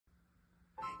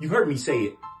You've heard me say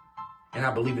it, and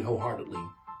I believe it wholeheartedly,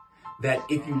 that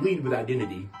if you lead with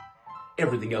identity,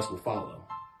 everything else will follow.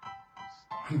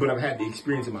 But I've had the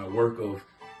experience in my work of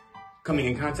coming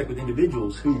in contact with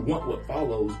individuals who want what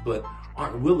follows, but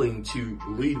aren't willing to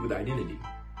lead with identity.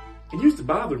 It used to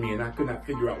bother me, and I could not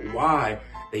figure out why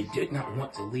they did not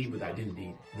want to lead with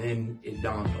identity. Then it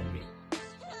dawned on me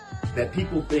that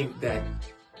people think that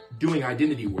doing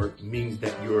identity work means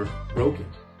that you're broken,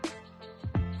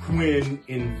 when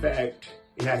in fact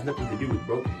it has nothing to do with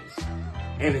brokenness,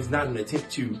 and it's not an attempt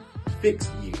to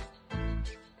fix you.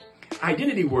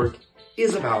 Identity work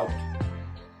is about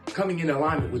coming in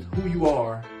alignment with who you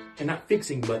are and not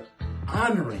fixing, but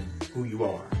honoring who you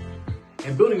are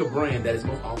and building a brand that is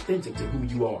most authentic to who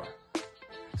you are.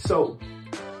 So,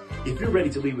 if you're ready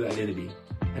to lead with identity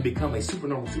and become a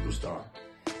supernormal superstar,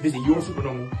 visit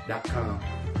yoursupernormal.com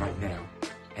right now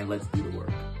and let's do the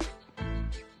work.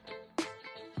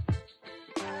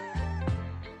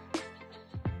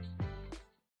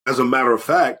 As a matter of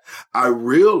fact, I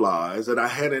realized that I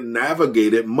hadn't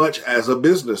navigated much as a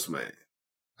businessman.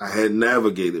 To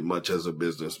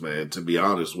be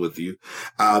honest with you.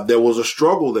 There was a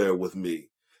struggle there with me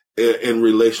in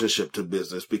relationship to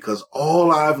business because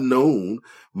all I've known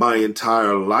my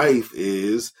entire life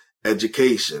is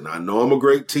education. I know I'm a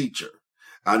great teacher.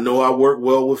 I know I work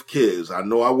well with kids. I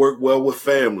know I work well with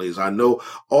families. I know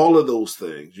all of those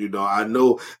things. I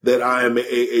know that I am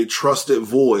a trusted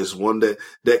voice, one that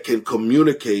can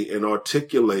communicate and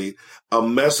articulate a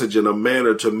message in a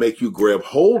manner to make you grab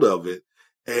hold of it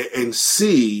and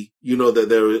see, that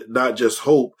there is not just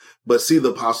hope, but see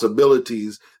the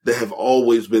possibilities that have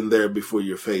always been there before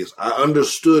your face. I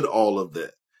understood all of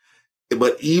that.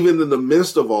 But even in the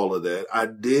midst of all of that, I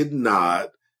did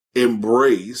not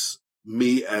embrace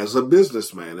me as a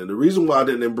businessman. And the reason why I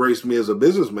didn't embrace me as a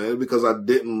businessman is because I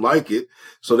didn't like it.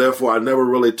 So therefore, I never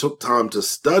really took time to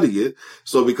study it.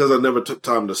 So because I never took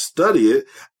time to study it,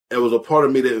 it was a part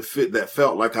of me that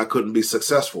felt like I couldn't be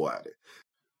successful at it.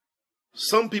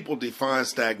 Some people define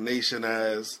stagnation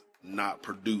as not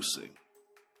producing.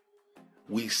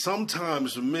 We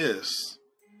sometimes miss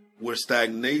where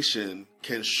stagnation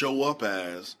can show up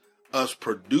as us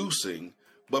producing,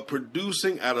 but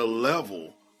producing at a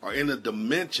level or in a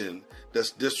dimension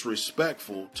that's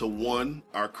disrespectful to one,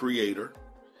 our creator,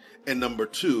 and number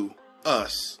two,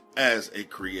 us as a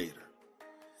creator.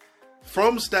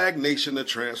 From stagnation to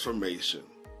transformation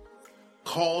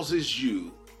causes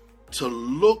you to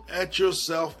look at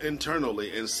yourself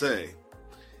internally and say,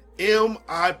 am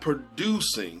I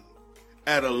producing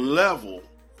at a level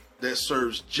that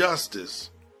serves justice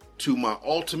to my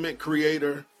ultimate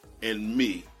creator and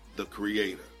me, the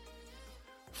creator?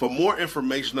 For more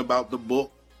information about the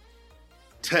book,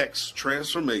 text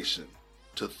transformation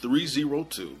to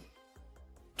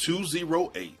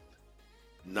 302-208-9440.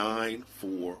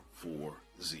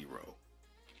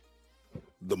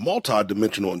 The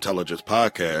Multidimensional Intelligence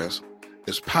Podcast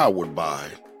is powered by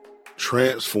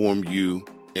Transform U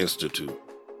Institute.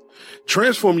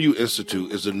 Transform U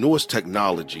Institute is the newest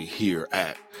technology here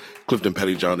at Clifton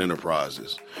Pettyjohn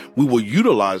Enterprises. We will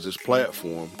utilize this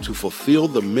platform to fulfill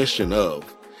the mission of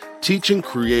teaching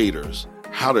creators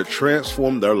how to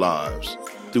transform their lives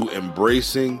through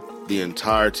embracing the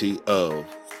entirety of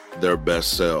their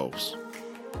best selves.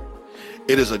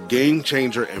 It is a game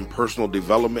changer in personal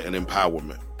development and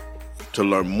empowerment. To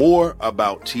learn more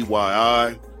about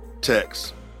TYI,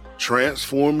 text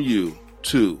Transform U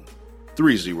to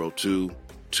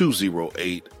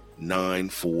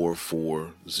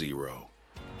 302-208-9440.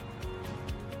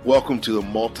 Welcome to the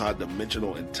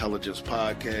Multidimensional Intelligence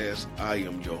Podcast. I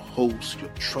am your host,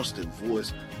 your trusted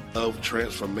voice of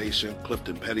transformation,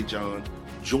 Clifton Pettyjohn.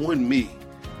 Join me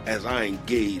as I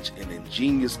engage in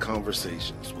ingenious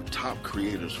conversations with top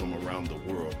creators from around the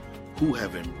world who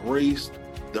have embraced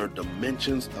their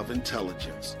dimensions of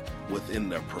intelligence within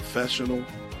their professional,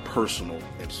 personal,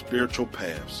 and spiritual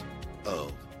paths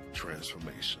of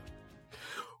transformation.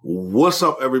 What's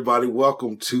up, everybody?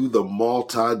 Welcome to the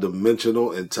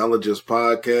Multidimensional Intelligence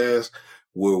Podcast,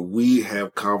 where we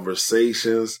have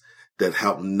conversations that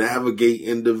help navigate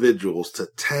individuals to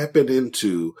tap it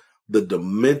into the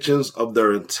dimensions of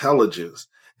their intelligence.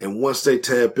 And once they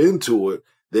tap into it,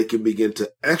 they can begin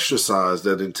to exercise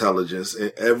that intelligence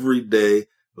in everyday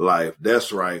life.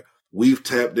 That's right. We've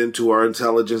tapped into our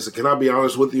intelligence. And can I be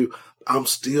honest with you? I'm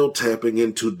still tapping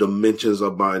into dimensions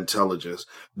of my intelligence.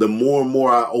 The more and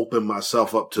more I open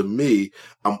myself up to me,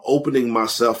 I'm opening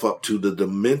myself up to the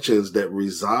dimensions that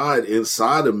reside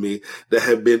inside of me, that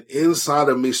have been inside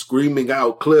of me screaming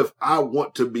out, Cliff, I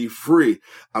want to be free.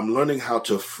 I'm learning how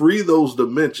to free those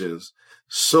dimensions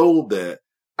so that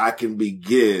I can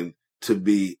begin to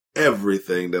be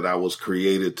everything that I was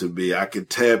created to be. I can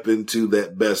tap into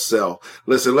that best self.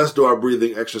 Listen, let's do our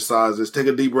breathing exercises. Take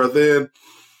a deep breath in.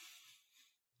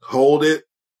 Hold it.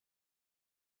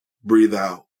 Breathe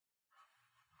out.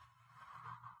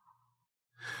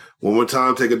 One more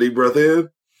time, take a deep breath in.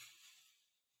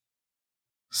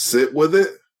 Sit with it.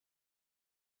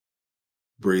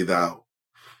 Breathe out.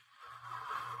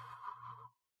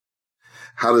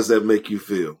 How does that make you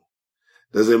feel?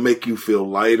 Does it make you feel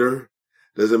lighter?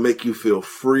 Does it make you feel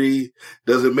free?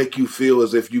 Does it make you feel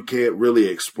as if you can't really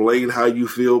explain how you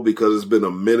feel because it's been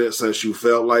a minute since you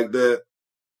felt like that?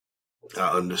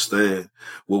 I understand.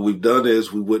 What we've done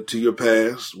is we went to your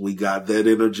past. We got that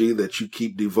energy that you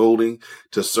keep devoting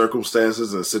to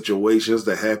circumstances and situations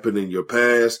that happened in your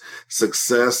past,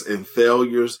 success and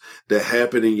failures that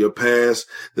happened in your past,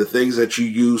 the things that you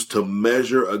use to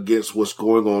measure against what's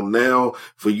going on now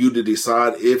for you to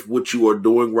decide if what you are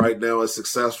doing right now is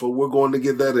successful. We're going to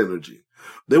get that energy.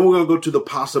 Then we're going to go to the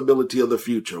possibility of the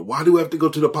future. Why do we have to go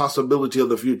to the possibility of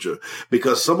the future?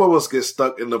 Because some of us get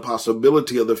stuck in the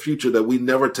possibility of the future that we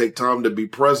never take time to be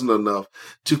present enough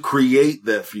to create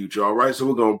that future. All right. So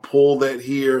we're going to pull that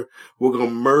here. We're going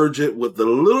to merge it with the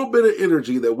little bit of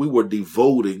energy that we were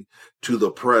devoting to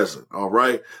the present. All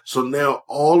right. So now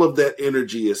all of that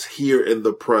energy is here in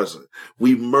the present.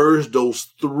 We merged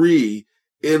those three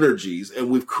energies and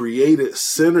we've created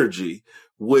synergy,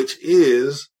 which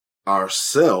is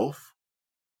ourself,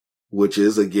 which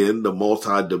is again the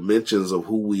multi-dimensions of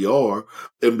who we are.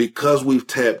 And because we've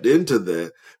tapped into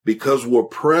that, because we're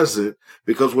present,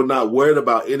 because we're not worried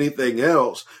about anything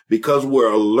else, because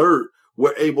we're alert,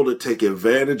 we're able to take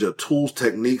advantage of tools,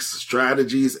 techniques,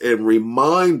 strategies, and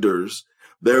reminders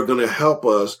that are going to help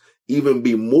us even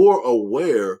be more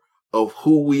aware of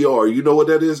who we are. You know what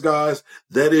that is, guys?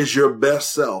 That is your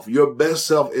best self. Your best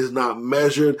self is not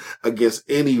measured against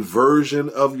any version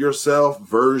of yourself,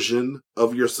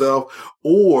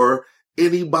 or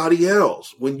anybody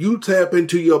else. When you tap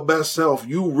into your best self,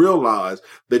 you realize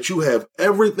that you have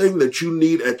everything that you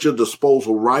need at your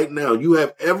disposal right now. You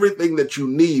have everything that you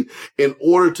need in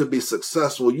order to be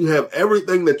successful. You have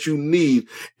everything that you need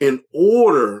in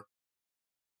order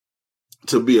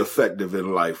to be effective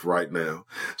in life right now.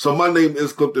 So my name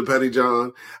is Clifton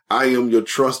Pettyjohn. I am your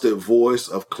trusted voice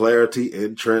of clarity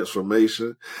and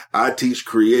transformation. I teach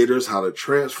creators how to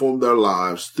transform their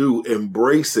lives through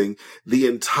embracing the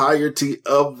entirety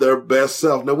of their best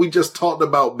self. Now, we just talked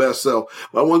about best self,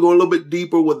 but I want to go a little bit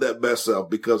deeper with that best self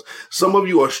because some of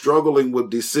you are struggling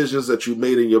with decisions that you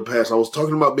made in your past. I was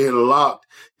talking about being locked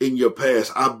in your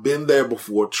past. I've been there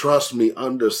before. Trust me,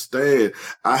 understand.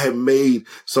 I have made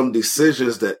some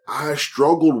decisions that I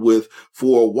struggled with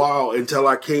for a while until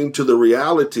I came to the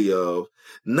reality of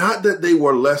not that they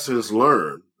were lessons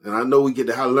learned. And I know we get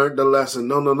to how I learned the lesson.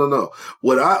 No.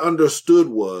 What I understood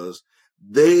was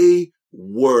they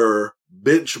were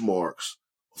benchmarks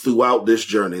throughout this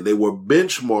journey. They were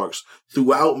benchmarks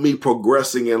throughout me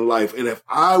progressing in life. And if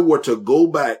I were to go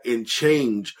back and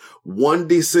change one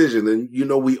decision,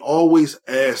 and we always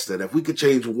ask that if we could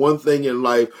change one thing in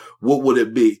life, what would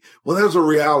it be? Well, there's a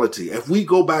reality. If we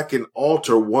go back and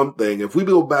alter one thing, if we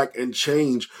go back and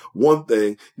change one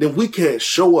thing, then we can't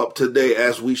show up today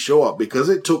as we show up because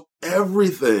it took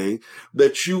everything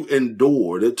that you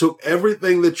endured. It took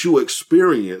everything that you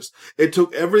experienced. It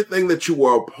took everything that you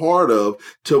were a part of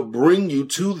to bring you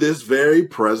to this very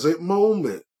present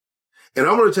moment. And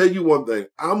I'm going to tell you one thing.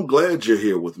 I'm glad you're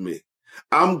here with me.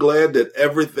 I'm glad that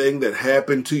everything that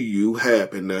happened to you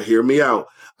happened. Now, hear me out.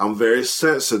 I'm very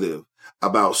sensitive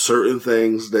about certain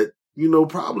things that,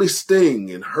 probably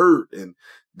sting and hurt and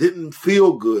didn't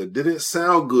feel good, didn't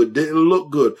sound good, didn't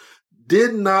look good,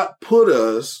 did not put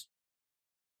us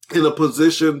in a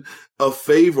position of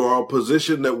favor or a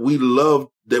position that we loved,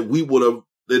 that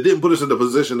didn't put us in the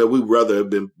position that we'd rather have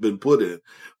been put in.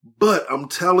 But I'm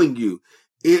telling you,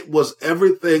 it was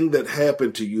everything that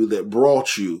happened to you that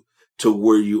brought you to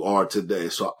where you are today.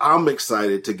 So I'm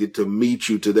excited to get to meet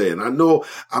you today. And I know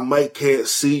I can't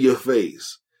see your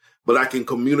face, but I can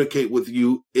communicate with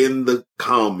you in the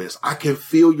comments. I can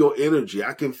feel your energy.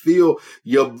 I can feel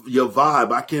your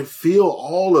vibe. I can feel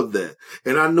all of that.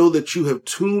 And I know that you have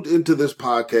tuned into this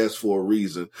podcast for a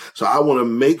reason. So I want to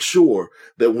make sure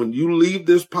that when you leave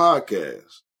this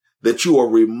podcast, that you are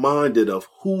reminded of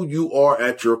who you are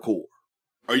at your core.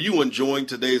 Are you enjoying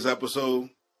today's episode?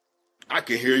 I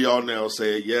can hear y'all now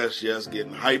saying yes,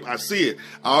 getting hype. I see it.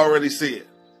 I already see it.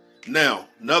 Now,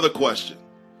 another question.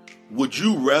 Would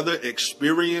you rather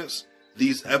experience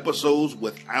these episodes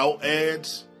without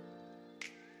ads?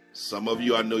 Some of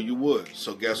you, I know you would.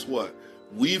 So guess what?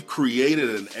 we've created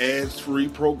an ads-free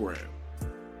program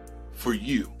for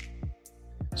you.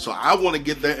 So I want to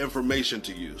get that information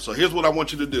to you. So here's what I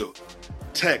want you to do.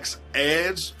 Text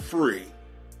ads-free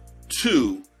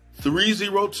to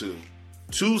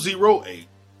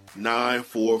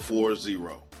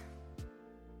 302-208-9440.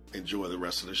 Enjoy the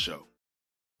rest of the show.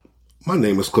 My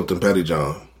name is Clifton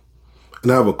Pettyjohn,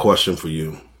 and I have a question for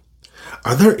you.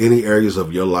 Are there any areas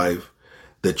of your life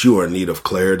that you are in need of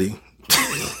clarity?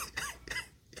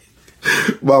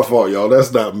 My fault, y'all.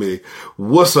 That's not me.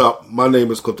 What's up? My name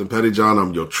is Clifton Pettyjohn.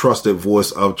 I'm your trusted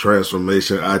voice of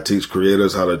transformation. I teach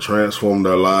creators how to transform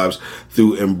their lives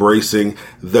through embracing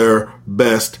their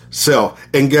best self.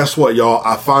 And guess what, y'all?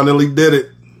 I finally did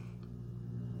it.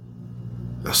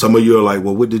 Some of you are like,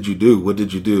 well, what did you do? What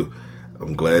did you do?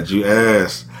 I'm glad you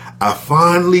asked. I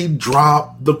finally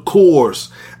dropped the course.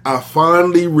 I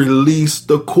finally released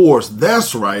the course.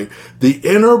 That's right. The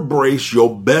Embrace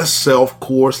Your Best Self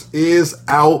course is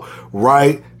out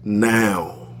right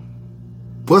now.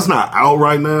 Well, it's not out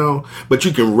right now, but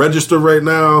you can register right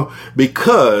now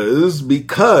because it's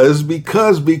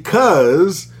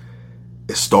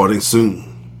starting soon.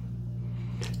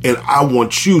 And I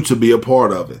want you to be a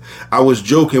part of it. I was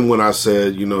joking when I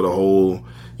said,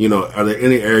 are there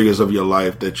any areas of your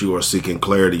life that you are seeking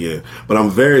clarity in? But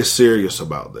I'm very serious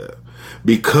about that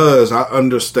because I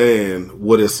understand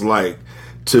what it's like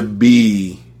to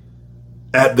be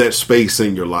at that space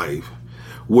in your life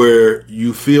where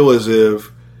you feel as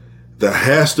if there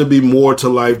has to be more to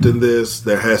life than this.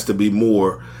 There has to be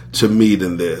more to me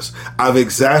than this. I've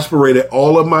exasperated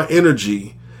all of my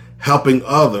energy helping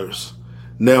others.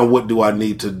 Now, what do I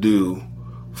need to do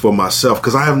for myself?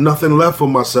 Because I have nothing left for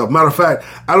myself. Matter of fact,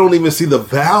 I don't even see the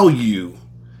value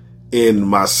in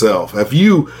myself. If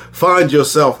you find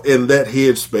yourself in that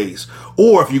headspace,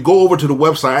 or if you go over to the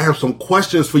website, I have some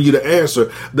questions for you to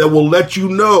answer that will let you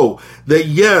know that,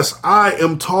 yes, I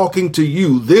am talking to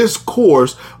you. This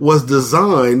course was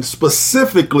designed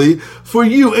specifically for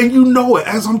you. And you know it.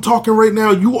 As I'm talking right now,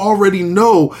 you already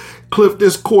know, Cliff,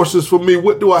 this course is for me.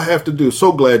 What do I have to do?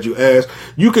 So glad you asked.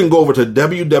 You can go over to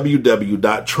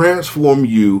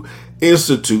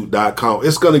www.transformyouinstitute.com.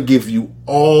 It's going to give you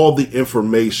all the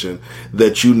information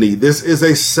that you need. This is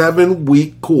a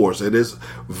 7-week course. It is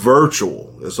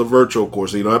virtual. It's a virtual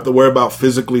course. So you don't have to worry about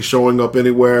physically showing up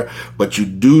anywhere, but you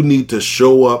do need to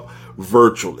show up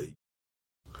virtually.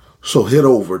 So head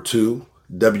over to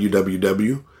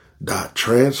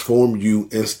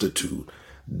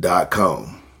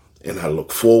www.transformyouinstitute.com. And I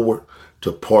look forward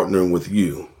to partnering with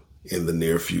you in the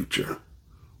near future.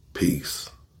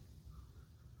 Peace.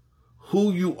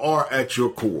 Who you are at your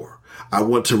core. I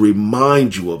want to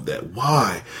remind you of that.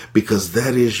 Why? Because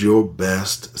that is your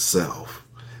best self.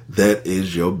 That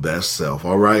is your best self.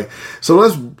 All right. So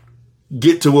let's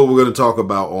get to what we're going to talk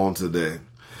about on today.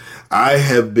 I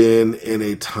have been in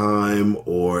a time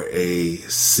or a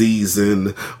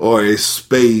season or a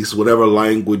space, whatever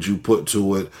language you put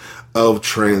to it, of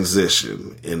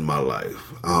transition in my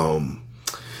life. And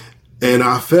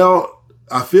I feel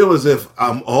as if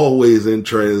I'm always in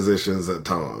transitions at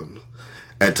times.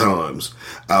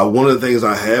 One of the things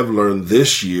I have learned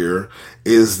this year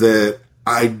is that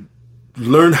I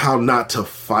learned how not to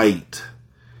fight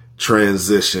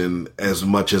transition as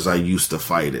much as I used to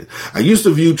fight it. I used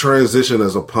to view transition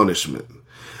as a punishment.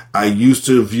 I used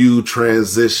to view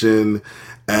transition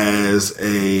as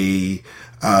this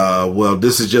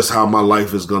is just how my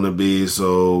life is going to be.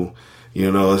 So,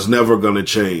 it's never going to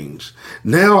change.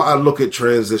 Now I look at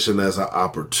transition as an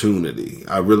opportunity.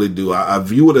 I really do. I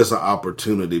view it as an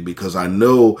opportunity because I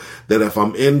know that if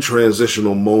I'm in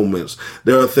transitional moments,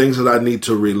 there are things that I need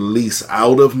to release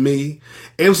out of me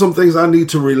and some things I need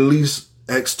to release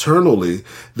externally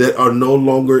that are no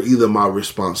longer either my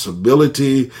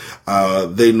responsibility,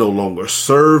 they no longer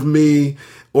serve me,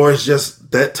 or it's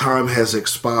just that time has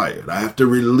expired. I have to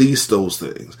release those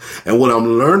things. And what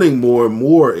I'm learning more and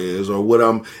more is, or what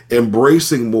I'm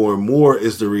embracing more and more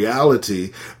is the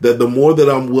reality that the more that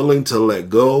I'm willing to let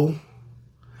go,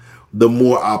 the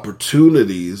more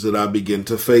opportunities that I begin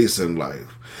to face in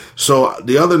life. So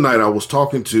the other night I was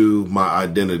talking to my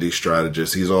identity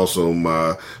strategist. He's also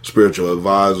my spiritual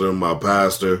advisor, my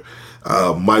pastor,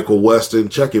 Michael Weston.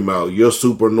 Check him out. You're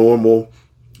Super Normal.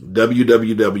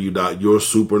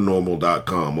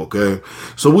 www.yoursupernormal.com. Okay.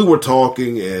 So we were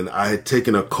talking and I had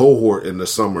taken a cohort in the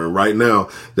summer. And right now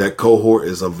that cohort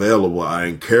is available. I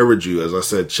encourage you, as I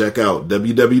said, check out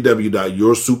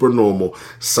www.yoursupernormal,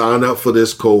 sign up for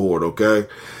this cohort. Okay.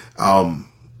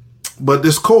 But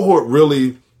this cohort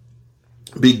really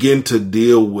began to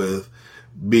deal with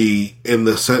be in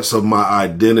the sense of my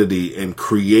identity and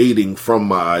creating from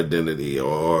my identity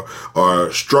or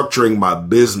structuring my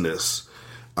business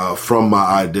from my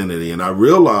identity. And I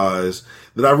realized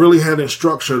that I really hadn't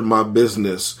structured my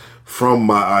business from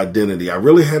my identity. I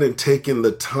really hadn't taken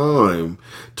the time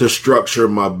to structure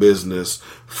my business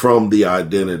from the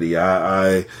identity.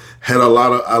 I had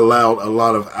allowed a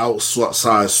lot of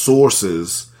outside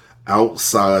sources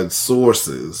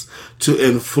to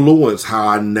influence how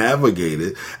I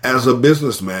navigated as a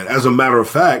businessman. As a matter of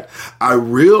fact, I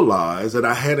realized that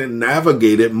I hadn't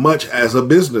navigated much as a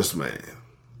businessman.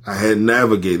 To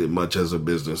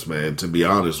be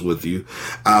honest with you.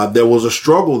 There was a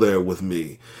struggle there with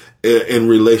me in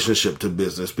relationship to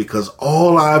business because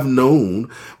all I've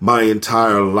known my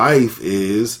entire life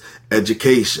is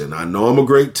education. I know I'm a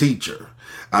great teacher.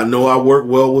 I know I work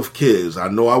well with kids. I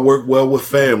know I work well with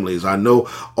families. I know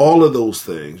all of those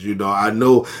things. You know, I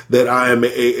know that I am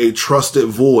a trusted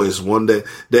voice, one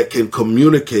that can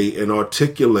communicate and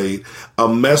articulate a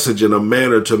message in a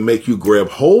manner to make you grab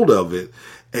hold of it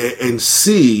and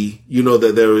see, you know,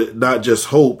 that there is not just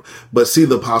hope, but see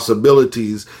the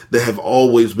possibilities that have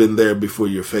always been there before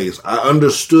your face. I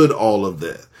understood all of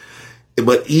that.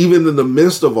 But even in the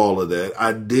midst of all of that,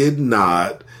 I did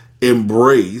not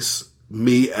embrace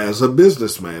me as a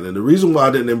businessman. And the reason why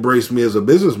I didn't embrace me as a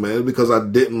businessman is because I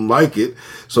didn't like it.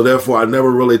 So therefore, I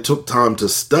never really took time to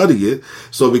study it.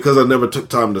 So because I never took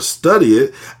time to study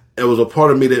it, it was a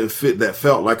part of me that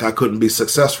felt like I couldn't be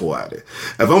successful at it.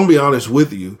 If I'm gonna be honest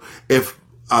with you, if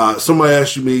somebody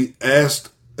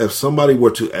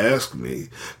were to ask me,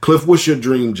 Cliff, what's your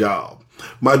dream job?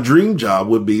 My dream job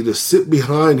would be to sit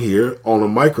behind here on a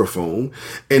microphone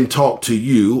and talk to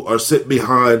you, or sit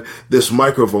behind this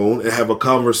microphone and have a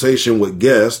conversation with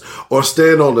guests, or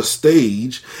stand on the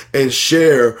stage and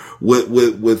share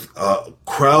with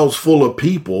crowds full of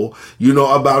people, you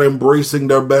know, about embracing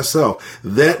their best self.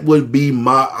 That would be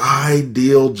my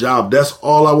ideal job. That's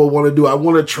all I would want to do. I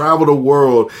want to travel the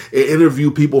world and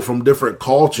interview people from different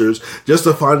cultures just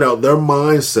to find out their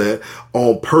mindset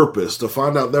on purpose, to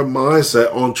find out their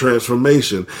mindset on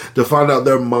transformation, to find out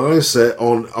their mindset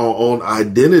on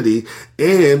identity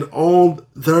and on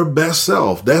their best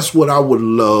self. That's what I would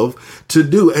love to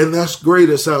do. And that's great.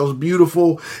 It sounds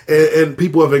beautiful. And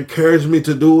people have encouraged me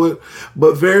to do it.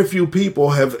 But very few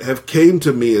people have came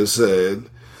to me and said,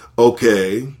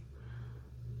 okay,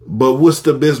 but what's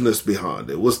the business behind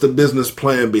it? What's the business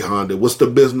plan behind it? What's the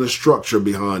business structure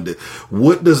behind it?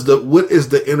 What is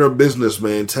the inner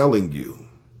businessman telling you?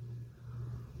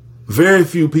 Very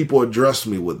few people address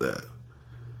me with that.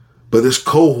 But this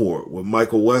cohort with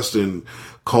Michael Weston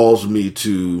calls me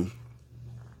to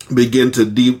begin to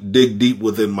dig deep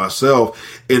within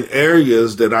myself in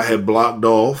areas that I had blocked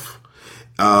off,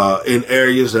 in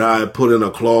areas that I had put in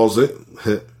a closet.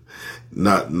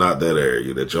 Not that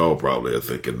area that y'all probably are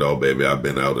thinking, no, baby, I've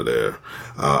been out of there.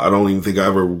 I don't even think I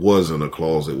ever was in a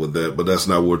closet with that, but that's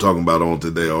not what we're talking about on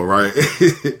today. All right.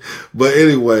 But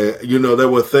anyway, you know, there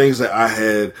were things that I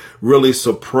had really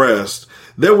suppressed.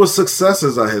 There were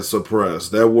successes I had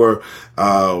suppressed. There were,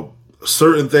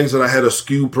 certain things that I had a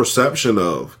skewed perception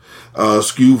of,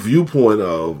 skewed viewpoint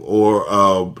of,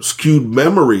 or skewed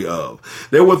memory of.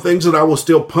 There were things that I was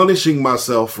still punishing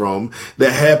myself from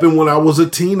that happened when I was a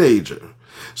teenager.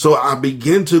 So I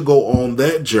began to go on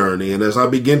that journey. And as I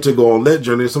begin to go on that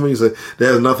journey, somebody said that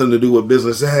has nothing to do with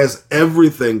business. It has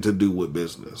everything to do with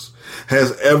business.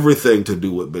 Has everything to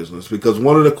do with business. Because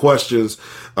one of the questions,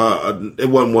 it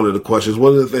wasn't one of the questions.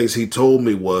 One of the things he told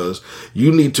me was,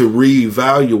 you need to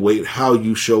reevaluate how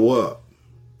you show up.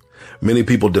 Many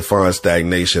people define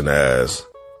stagnation as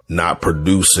not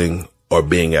producing or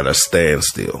being at a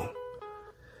standstill.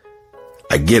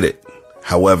 I get it.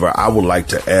 However, I would like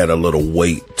to add a little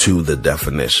weight to the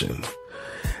definition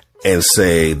and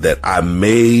say that I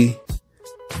may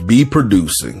be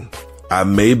producing, I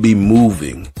may be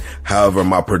moving. However,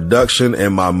 my production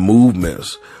and my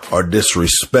movements are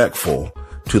disrespectful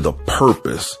to the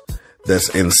purpose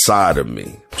that's inside of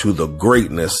me, to the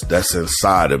greatness that's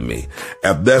inside of me.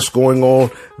 If that's going on,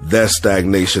 that's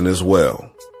stagnation as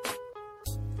well.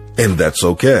 And that's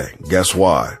okay. Guess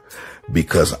why?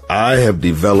 Because I have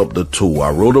developed a tool.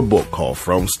 I wrote a book called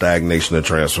From Stagnation to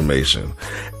Transformation.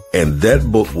 And that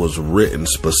book was written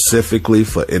specifically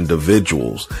for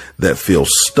individuals that feel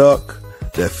stuck,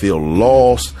 that feel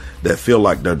lost, that feel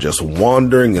like they're just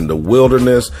wandering in the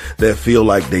wilderness, that feel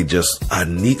like I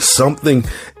need something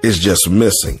is just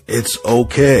missing. It's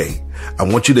okay. I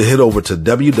want you to head over to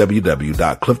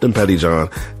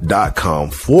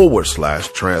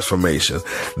www.cliftonpettyjohn.com/transformation.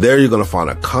 There you're going to find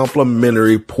a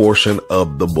complimentary portion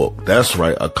of the book. That's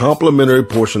right, a complimentary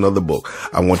portion of the book.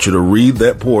 I want you to read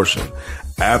that portion.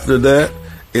 After that,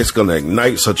 it's going to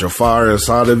ignite such a fire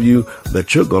inside of you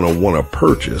that you're going to want to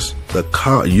purchase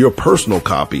your personal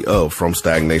copy of From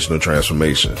Stagnation to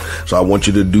Transformation. So I want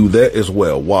you to do that as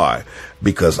well. Why?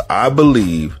 Because I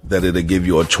believe that it'll give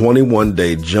you a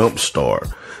 21-day jump start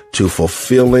to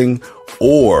fulfilling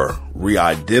or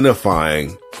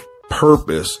re-identifying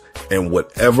purpose in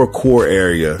whatever core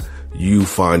area you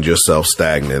find yourself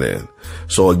stagnant in.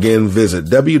 So again, visit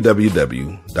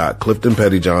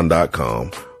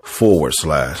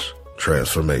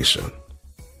www.cliftonpettyjohn.com/transformation.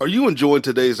 Are you enjoying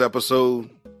today's episode?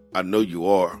 I know you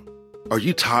are. Are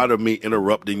you tired of me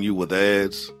interrupting you with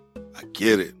ads? I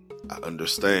get it. I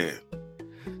understand.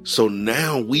 So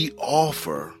now we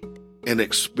offer an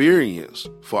experience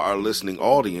for our listening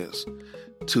audience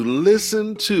to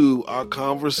listen to our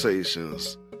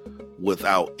conversations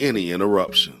without any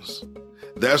interruptions.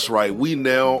 That's right. We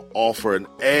now offer an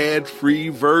ad-free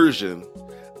version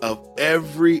of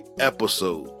every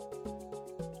episode.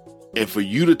 And for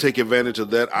you to take advantage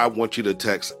of that, I want you to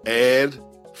text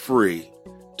ad-free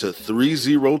to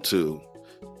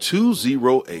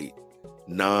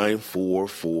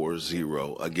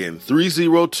 302-208-9440. Again,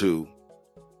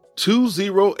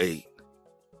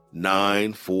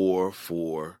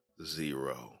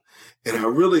 302-208-9440. And I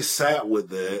really sat with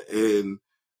that and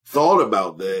thought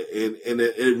about that. And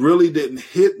it really didn't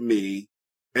hit me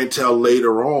until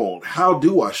later on. How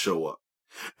do I show up?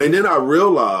 And then I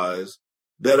realized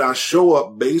that I show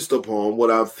up based upon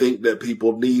what I think that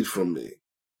people need from me.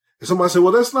 And somebody said,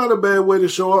 well, that's not a bad way to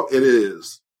show up. It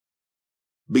is.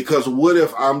 Because what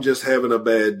if I'm just having a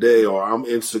bad day or I'm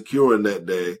insecure in that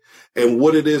day? And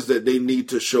what it is that they need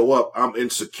to show up, I'm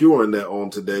insecure in that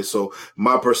on today. So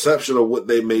my perception of what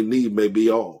they may need may be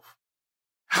off.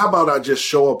 How about I just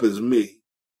show up as me?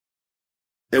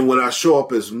 And when I show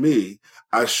up as me,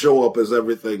 I show up as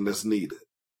everything that's needed.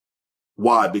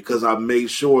 Why? Because I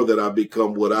made sure that I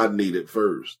become what I needed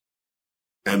first.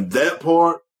 And that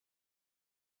part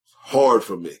was hard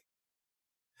for me.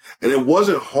 And it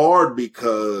wasn't hard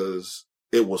because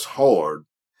it was hard.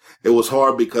 It was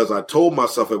hard because I told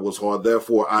myself it was hard.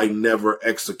 Therefore, I never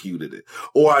executed it,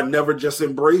 or I never just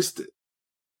embraced it.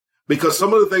 Because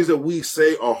some of the things that we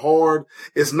say are hard,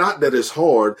 it's not that it's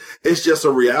hard. It's just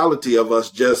a reality of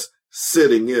us just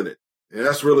sitting in it. And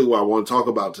that's really what I want to talk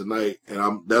about tonight.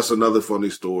 And that's another funny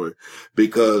story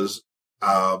because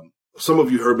some of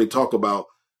you heard me talk about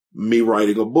me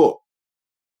writing a book.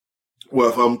 Well,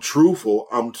 if I'm truthful,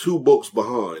 I'm 2 books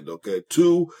behind, okay?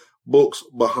 2 books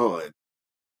behind.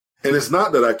 And it's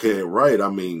not that I can't write. I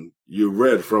mean, you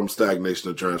read From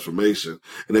Stagnation to Transformation.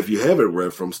 And if you haven't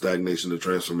read From Stagnation to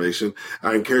Transformation,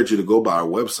 I encourage you to go by our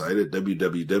website at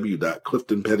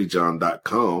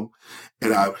www.cliftonpettyjohn.com.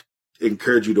 And I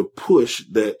encourage you to push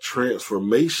that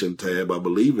transformation tab, I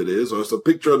believe it is, or it's a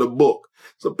picture of the book.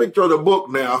 It's a picture of the book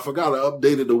now. I forgot I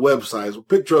updated the website. It's a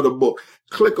picture of the book.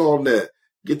 Click on that.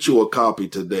 Get you a copy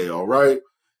today, all right?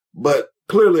 But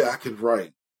clearly I can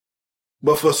write.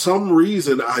 But for some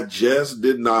reason, I just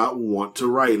did not want to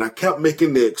write. And I kept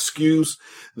making the excuse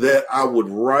that I would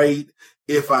write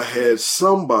if I had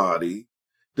somebody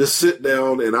to sit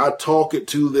down and I talk it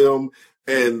to them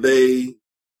and they,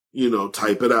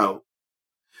 type it out.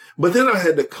 But then I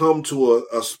had to come to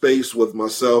a space with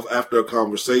myself after a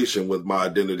conversation with my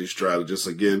identity strategist.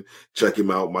 Again, check him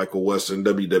out, Michael Weston,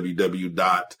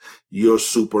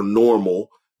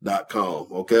 www.yoursupernormal.com.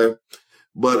 Okay.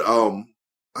 But,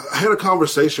 I had a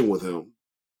conversation with him,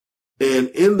 and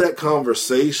in that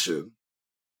conversation,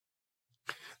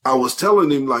 I was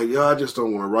telling him I just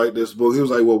don't want to write this book. He was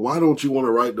like, well, why don't you want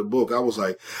to write the book? I was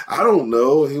like, I don't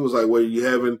know. And he was like, well, you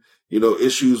having,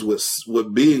 issues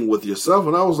with being with yourself.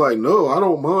 And I was like, no, I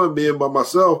don't mind being by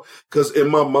myself because in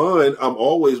my mind, I'm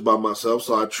always by myself.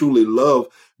 So I truly love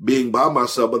being by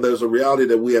myself. But there's a reality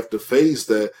that we have to face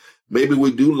that maybe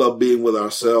we do love being with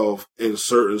ourselves in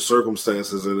certain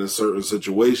circumstances and in certain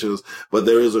situations, but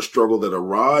there is a struggle that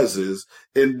arises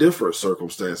in different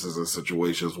circumstances and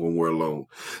situations when we're alone.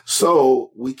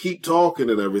 So we keep talking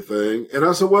and everything. And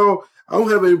I said, well, I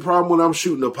don't have any problem when I'm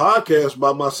shooting a podcast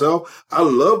by myself. I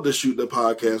love to shoot the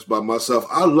podcast by myself.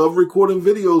 I love recording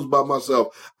videos by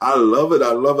myself. I love it.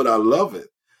 I love it. I love it.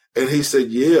 And he said,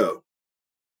 yeah,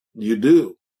 you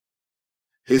do.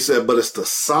 He said, but it's the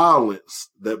silence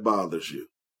that bothers you.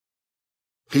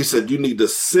 He said, you need to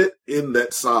sit in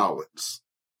that silence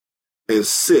and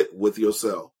sit with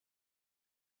yourself.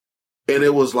 And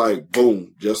it was like,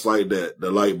 boom, just like that.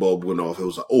 The light bulb went off. It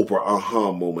was an Oprah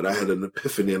aha moment. I had an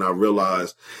epiphany and I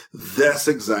realized that's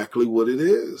exactly what it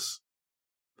is.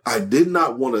 I did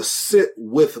not want to sit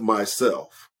with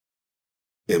myself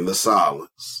in the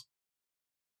silence.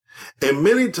 And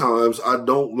many times I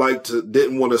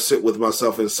didn't want to sit with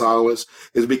myself in silence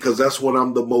is because that's when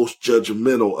I'm the most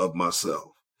judgmental of myself.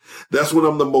 That's when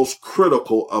I'm the most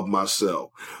critical of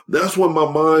myself. That's when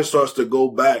my mind starts to go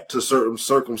back to certain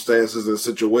circumstances and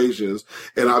situations.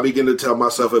 And I begin to tell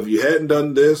myself, if you hadn't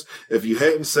done this, if you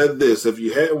hadn't said this, if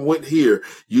you hadn't went here,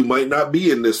 you might not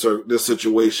be in this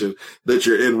situation that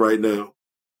you're in right now.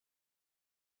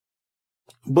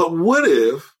 But what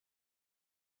if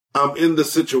I'm in the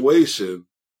situation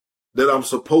that I'm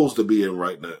supposed to be in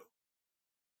right now?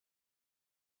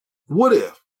 What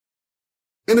if?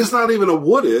 And it's not even a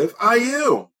what if, I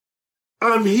am.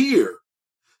 I'm here.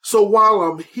 So while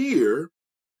I'm here,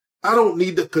 I don't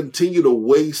need to continue to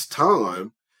waste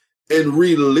time and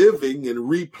reliving and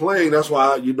replaying. That's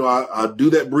why, I do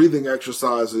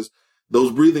that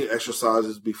those breathing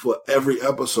exercises before every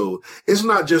episode. It's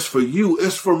not just for you.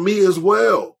 It's for me as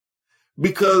well.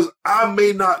 Because I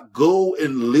may not go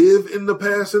and live in the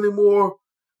past anymore,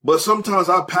 but sometimes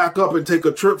I pack up and take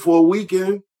a trip for a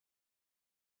weekend.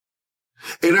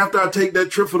 And after I take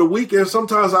that trip for the weekend,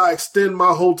 sometimes I extend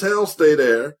my hotel stay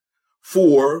there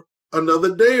for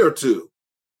another day or two,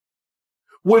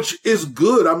 which is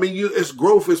good. I mean, it's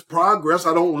growth, it's progress.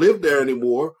 I don't live there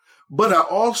anymore, but I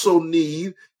also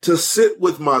need to sit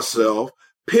with myself,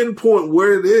 pinpoint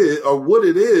where it is or what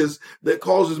it is that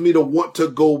causes me to want to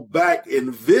go back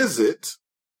and visit,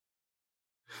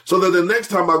 so that the next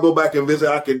time I go back and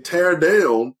visit, I can tear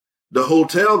down the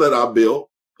hotel that I built.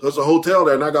 There's a hotel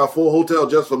there and I got a full hotel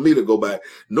just for me to go back.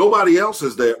 Nobody else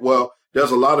is there. Well,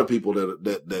 there's a lot of people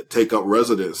that take up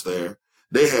residence there.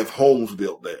 They have homes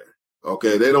built there.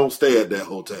 Okay. They don't stay at that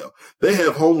hotel. They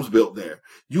have homes built there.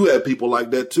 You have people like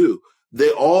that too.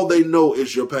 All they know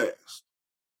is your past.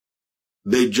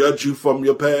 They judge you from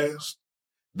your past.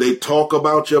 They talk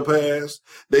about your past.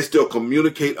 They still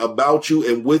communicate about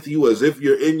you and with you as if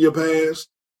you're in your past.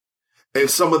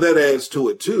 And some of that adds to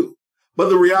it too. But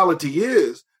the reality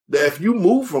is that if you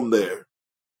move from there,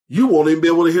 you won't even be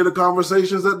able to hear the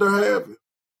conversations that they're having.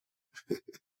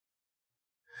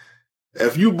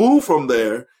 If you move from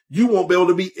there, you won't be able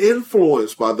to be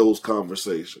influenced by those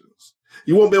conversations.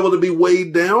 You won't be able to be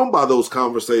weighed down by those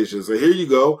conversations. And here you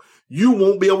go. You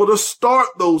won't be able to start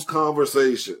those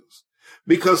conversations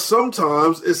because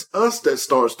sometimes it's us that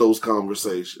starts those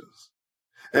conversations.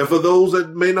 And for those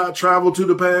that may not travel to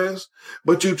the past,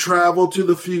 but you travel to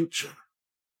the future,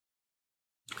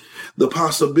 the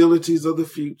possibilities of the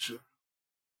future.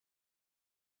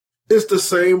 It's the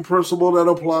same principle that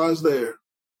applies there.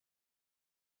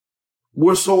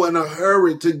 We're so in a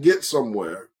hurry to get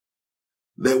somewhere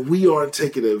that we aren't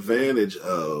taking advantage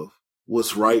of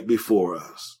what's right before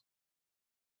us.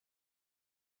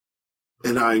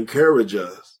 And I encourage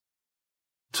us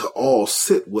to all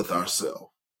sit with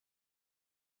ourselves.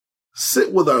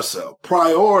 Sit with ourselves.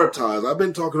 Prioritize. I've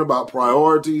been talking about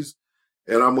priorities,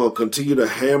 and I'm going to continue to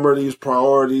hammer these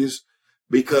priorities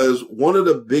because one of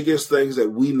the biggest things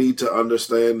that we need to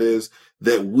understand is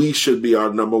that we should be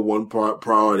our number one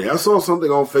priority. I saw something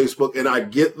on Facebook, and I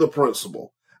get the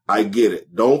principle. I get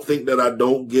it. Don't think that I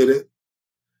don't get it.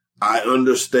 I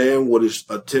understand what is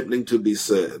attempting to be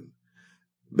said.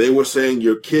 They were saying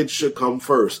your kids should come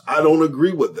first. I don't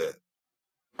agree with that.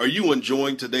 Are you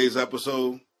enjoying today's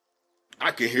episode?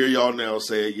 I can hear y'all now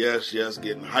saying yes,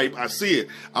 getting hype. I see it.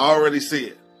 I already see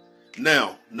it.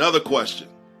 Now, another question.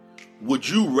 Would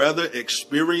you rather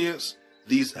experience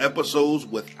these episodes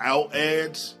without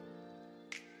ads?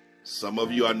 Some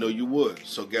of you, I know you would.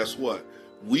 So guess what?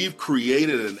 We've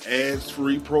created an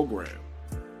ads-free program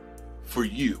for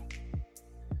you.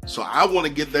 So I want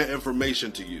to get that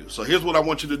information to you. So here's what I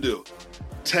want you to do.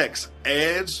 Text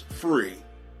ads-free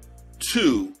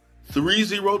to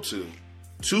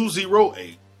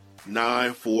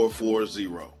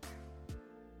 302-208-9440.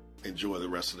 Enjoy the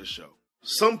rest of the show.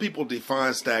 Some people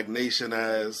define stagnation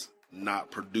as not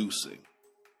producing.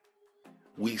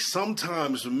 We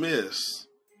sometimes miss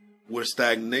where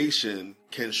stagnation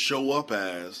can show up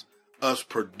as us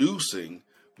producing,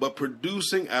 but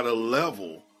producing at a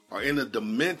level or in a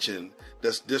dimension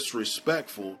that's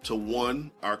disrespectful to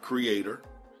one, our creator,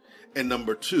 and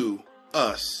number two,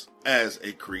 us as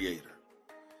a creator.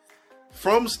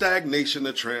 From stagnation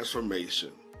to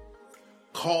transformation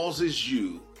causes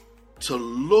you to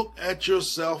look at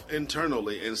yourself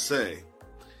internally and say,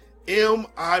 am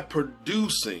I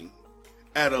producing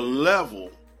at a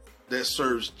level that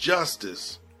serves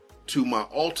justice to my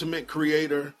ultimate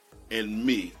creator and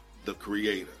me, the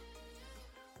creator.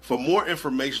 For more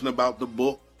information about the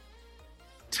book,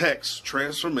 text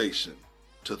transformation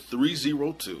to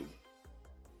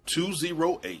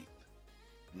 302-208-9440.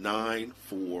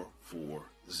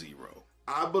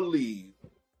 I believe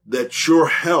that your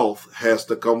health has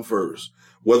to come first,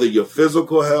 whether your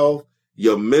physical health,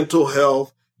 your mental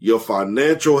health, your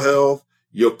financial health,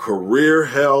 your career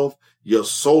health, your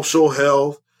social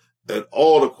health, and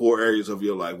all the core areas of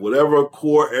your life, whatever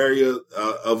core area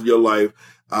of your life,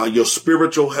 your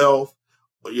spiritual health,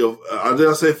 did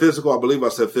I say physical? I believe I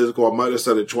said physical. I might have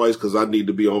said it twice because I need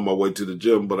to be on my way to the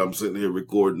gym, but I'm sitting here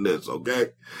recording this,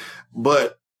 okay?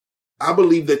 But I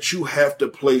believe that you have to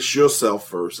place yourself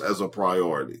first as a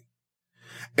priority.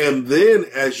 And then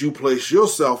as you place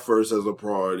yourself first as a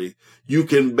priority, you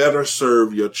can better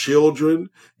serve your children,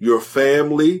 your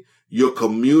family, your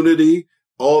community,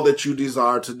 all that you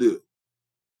desire to do.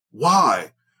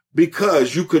 Why?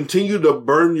 Because you continue to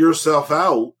burn yourself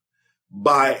out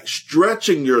by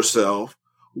stretching yourself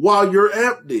while you're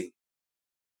empty.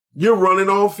 You're running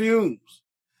on fumes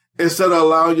instead of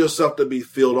allowing yourself to be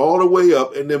filled all the way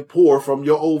up and then pour from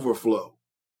your overflow.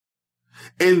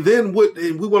 And then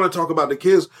and we want to talk about the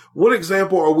kids. What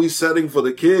example are we setting for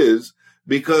the kids?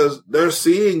 Because they're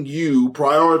seeing you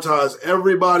prioritize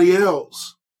everybody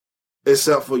else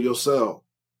except for yourself.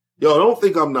 Yo, don't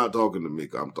think I'm not talking to me.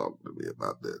 I'm talking to me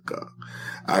about this.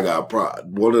 I got pride.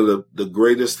 One of the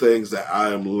greatest things that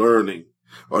I am learning,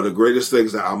 or the greatest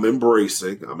things that I'm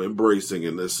embracing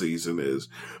in this season, is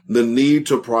the need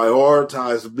to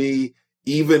prioritize me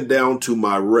even down to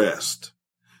my rest.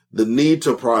 The need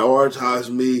to prioritize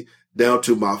me down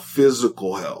to my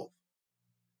physical health.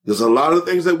 There's a lot of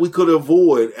things that we could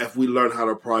avoid if we learn how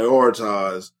to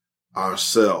prioritize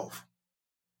ourselves.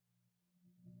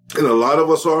 And a lot of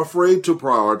us are afraid to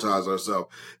prioritize ourselves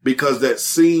because that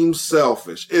seems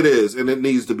selfish. It is, and it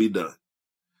needs to be done.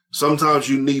 Sometimes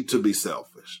you need to be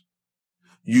selfish.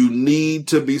 You need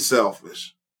to be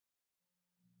selfish.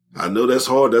 I know that's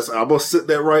hard. I'm going to sit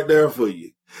that right there for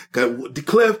you.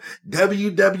 Cliff,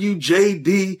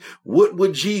 WWJD, what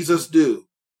would Jesus do?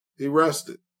 He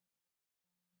rested.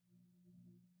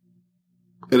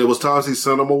 And it was times he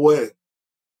sent him away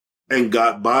and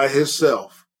got by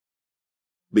himself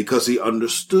because he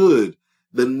understood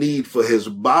the need for his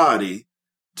body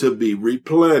to be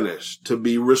replenished, to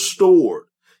be restored.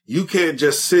 You can't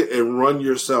just sit and run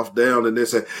yourself down and then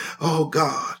say, oh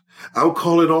God, I'm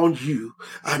calling on you.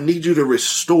 I need you to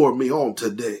restore me on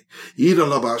today.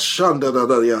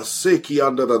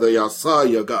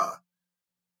 God.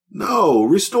 No,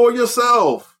 restore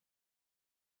yourself.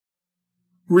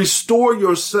 Restore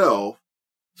yourself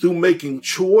through making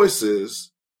choices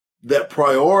that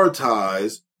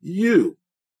prioritize you.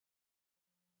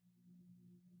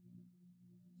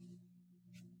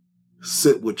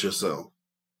 Sit with yourself.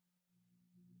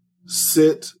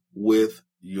 Sit with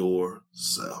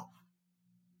yourself.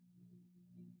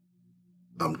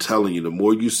 I'm telling you, the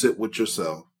more you sit with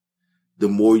yourself, the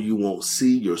more you won't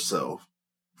see yourself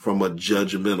from a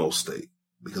judgmental state.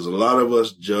 Because a lot of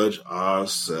us judge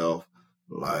ourselves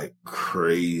like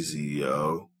crazy,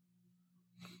 yo.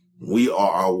 We are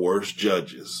our worst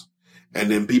judges. And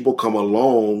then people come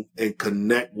along and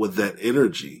connect with that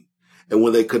energy. And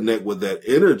when they connect with that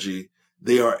energy,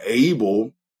 they are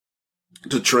able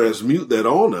to transmute that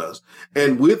on us.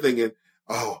 And we're thinking,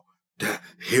 oh,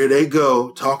 here they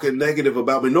go talking negative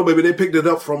about me. No, baby, they picked it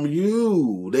up from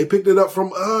you. They picked it up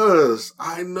from us.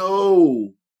 I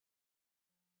know,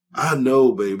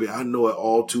 baby. I know it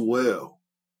all too well.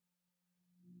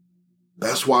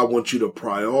 That's why I want you to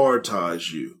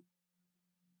prioritize you.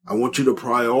 I want you to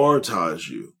prioritize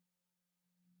you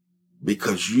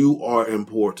because you are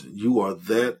important. You are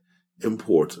that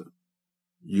important.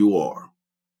 You are.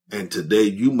 And today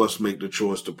you must make the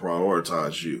choice to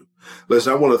prioritize you.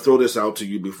 Listen, I want to throw this out to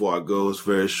you before I go. It's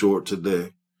very short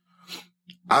today.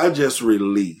 I just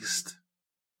released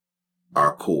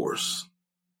our course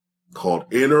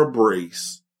called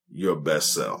Embrace Your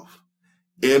Best Self.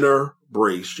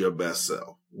 Embrace Your Best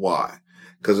Self. Why?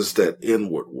 Because it's that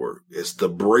inward work. It's the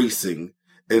bracing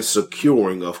and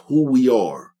securing of who we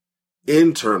are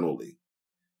internally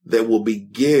that will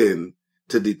begin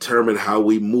to determine how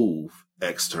we move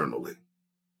externally.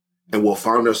 And we'll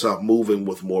find ourselves moving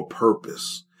with more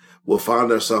purpose. We'll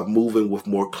find ourselves moving with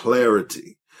more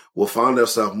clarity. We'll find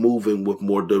ourselves moving with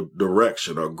more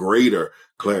direction or greater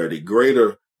clarity,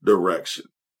 greater direction.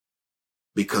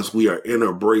 Because we are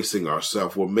embracing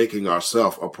ourselves. We're making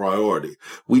ourselves a priority.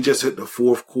 We just hit the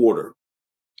fourth quarter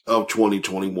of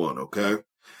 2021, okay?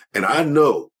 And I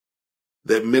know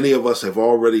that many of us have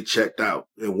already checked out,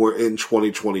 and we're in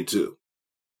 2022.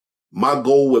 My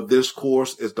goal with this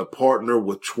course is to partner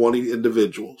with 20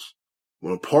 individuals. I'm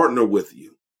going to partner with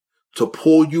you to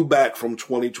pull you back from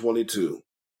 2022.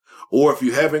 Or if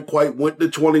you haven't quite went to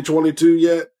 2022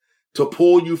 yet, to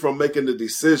pull you from making the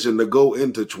decision to go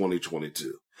into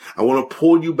 2022. I want to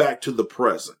pull you back to the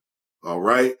present. All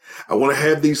right. I want to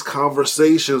have these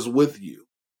conversations with you.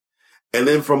 And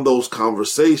then from those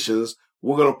conversations,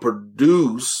 we're going to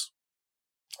produce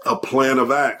a plan of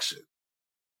action.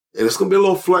 And it's going to be a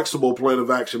little flexible plan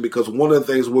of action, because one of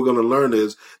the things we're going to learn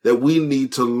is that we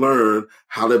need to learn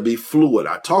how to be fluid.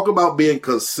 I talk about being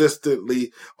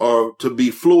consistently, or to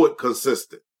be fluid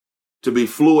consistent. To be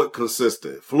fluid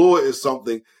consistent. Fluid is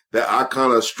something that I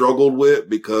kind of struggled with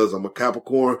because I'm a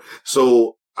Capricorn.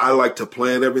 So I like to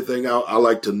plan everything out. I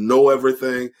like to know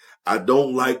everything. I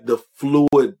don't like the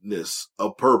fluidness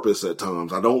of purpose at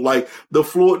times. I don't like the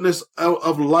fluidness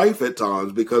of life at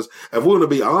times, because if we're going to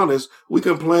be honest, we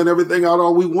can plan everything out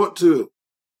all we want to.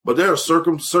 But there are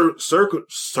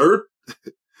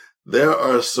there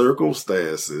are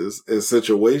circumstances and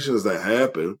situations that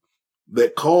happen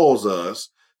that cause us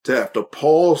to have to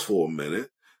pause for a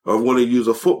minute. Or when to use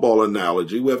a football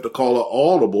analogy, we have to call an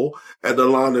audible at the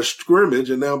line of scrimmage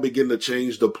and now begin to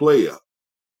change the play up.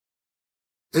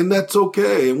 And that's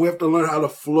okay. And we have to learn how to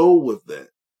flow with that.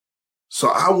 So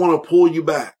I want to pull you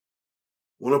back.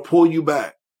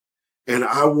 And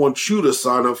I want you to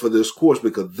sign up for this course,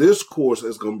 because this course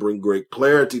is going to bring great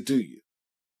clarity to you.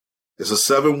 It's a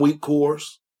 7-week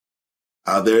course.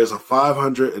 There's a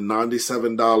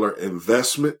 $597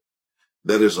 investment.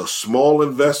 That is a small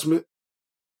investment,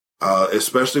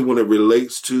 especially when it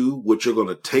relates to what you're going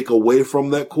to take away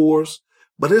from that course.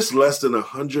 But it's less than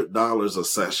 $100 a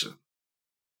session.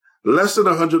 Less than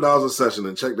 $100 a session.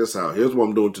 And check this out. Here's what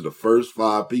I'm doing to the first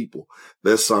 5 people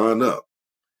that sign up.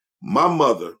 My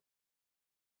mother,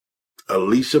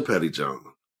 Alicia Pettyjohn,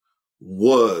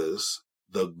 was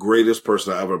the greatest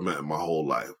person I ever met in my whole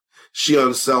life. She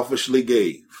unselfishly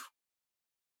gave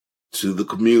to the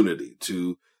community,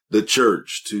 to the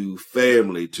church, to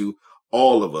family, to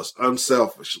all of us,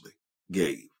 unselfishly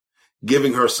gave,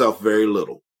 giving herself very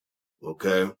little.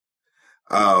 Okay.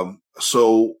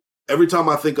 So every time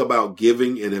I think about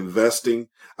giving and investing,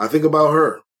 I think about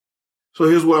her. So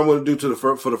here's what I'm going to do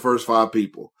for the first 5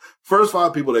 people. First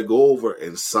 5 people that go over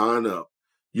and sign up,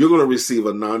 you're going to receive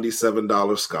a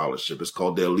 $97 scholarship. It's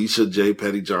called the Alicia J.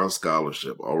 Pettyjohn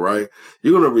Scholarship. All right.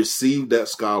 You're going to receive that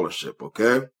scholarship.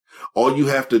 Okay. All you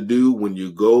have to do when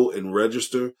you go and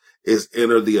register is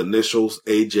enter the initials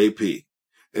AJP,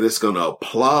 and it's going to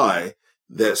apply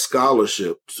that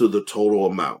scholarship to the total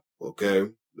amount. Okay.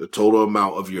 The total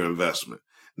amount of your investment.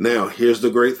 Now, here's the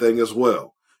great thing as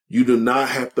well. You do not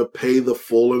have to pay the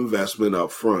full investment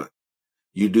up front.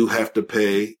 You do have to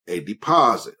pay a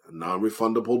deposit, a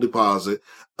non-refundable deposit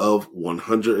of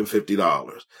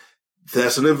 $150.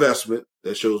 That's an investment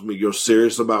that shows me you're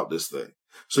serious about this thing.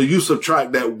 So you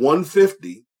subtract that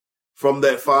 $150 from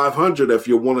that $500 if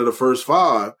you're one of the first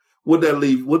 5. What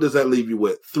does that leave you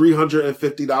with?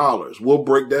 $350. We'll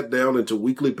break that down into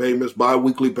weekly payments,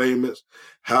 bi-weekly payments,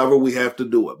 however we have to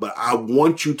do it. But I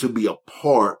want you to be a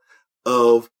part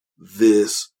of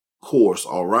this course,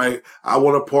 all right? I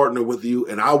want to partner with you,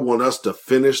 and I want us to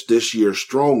finish this year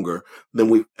stronger than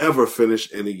we've ever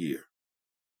finished in a year.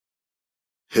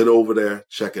 Head over there,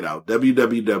 check it out,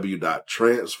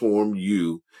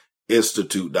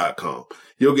 www.transformuinstitute.com.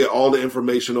 You'll get all the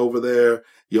information over there.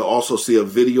 You'll also see a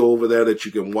video over there that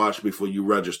you can watch before you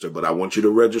register, but I want you to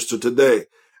register today.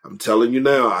 I'm telling you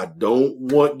now, I don't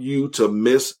want you to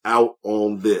miss out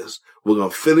on this. We're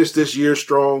going to finish this year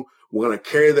strong. We're going to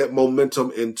carry that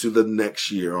momentum into the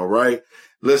next year, all right?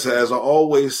 Listen, as I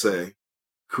always say,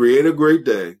 create a great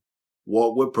day,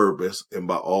 walk with purpose, and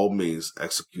by all means,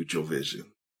 execute your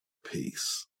vision.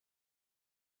 Peace.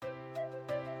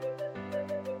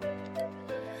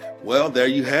 Well, there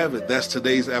you have it. That's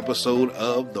today's episode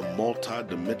of the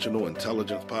Multidimensional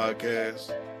Intelligence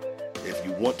Podcast. If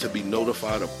you want to be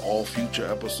notified of all future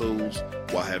episodes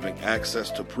while having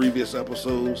access to previous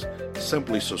episodes,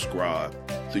 simply subscribe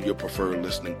through your preferred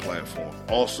listening platform.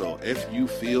 Also, if you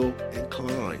feel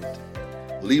inclined,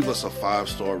 leave us a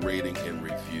 5-star rating and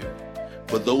review.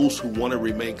 For those who want to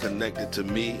remain connected to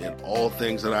me and all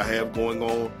things that I have going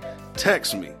on,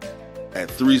 text me at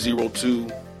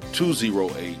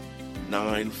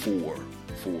 302-208-9440.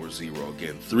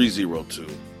 Again,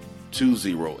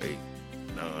 302-208-9440.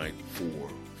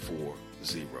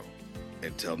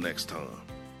 Until next time,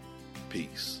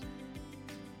 peace.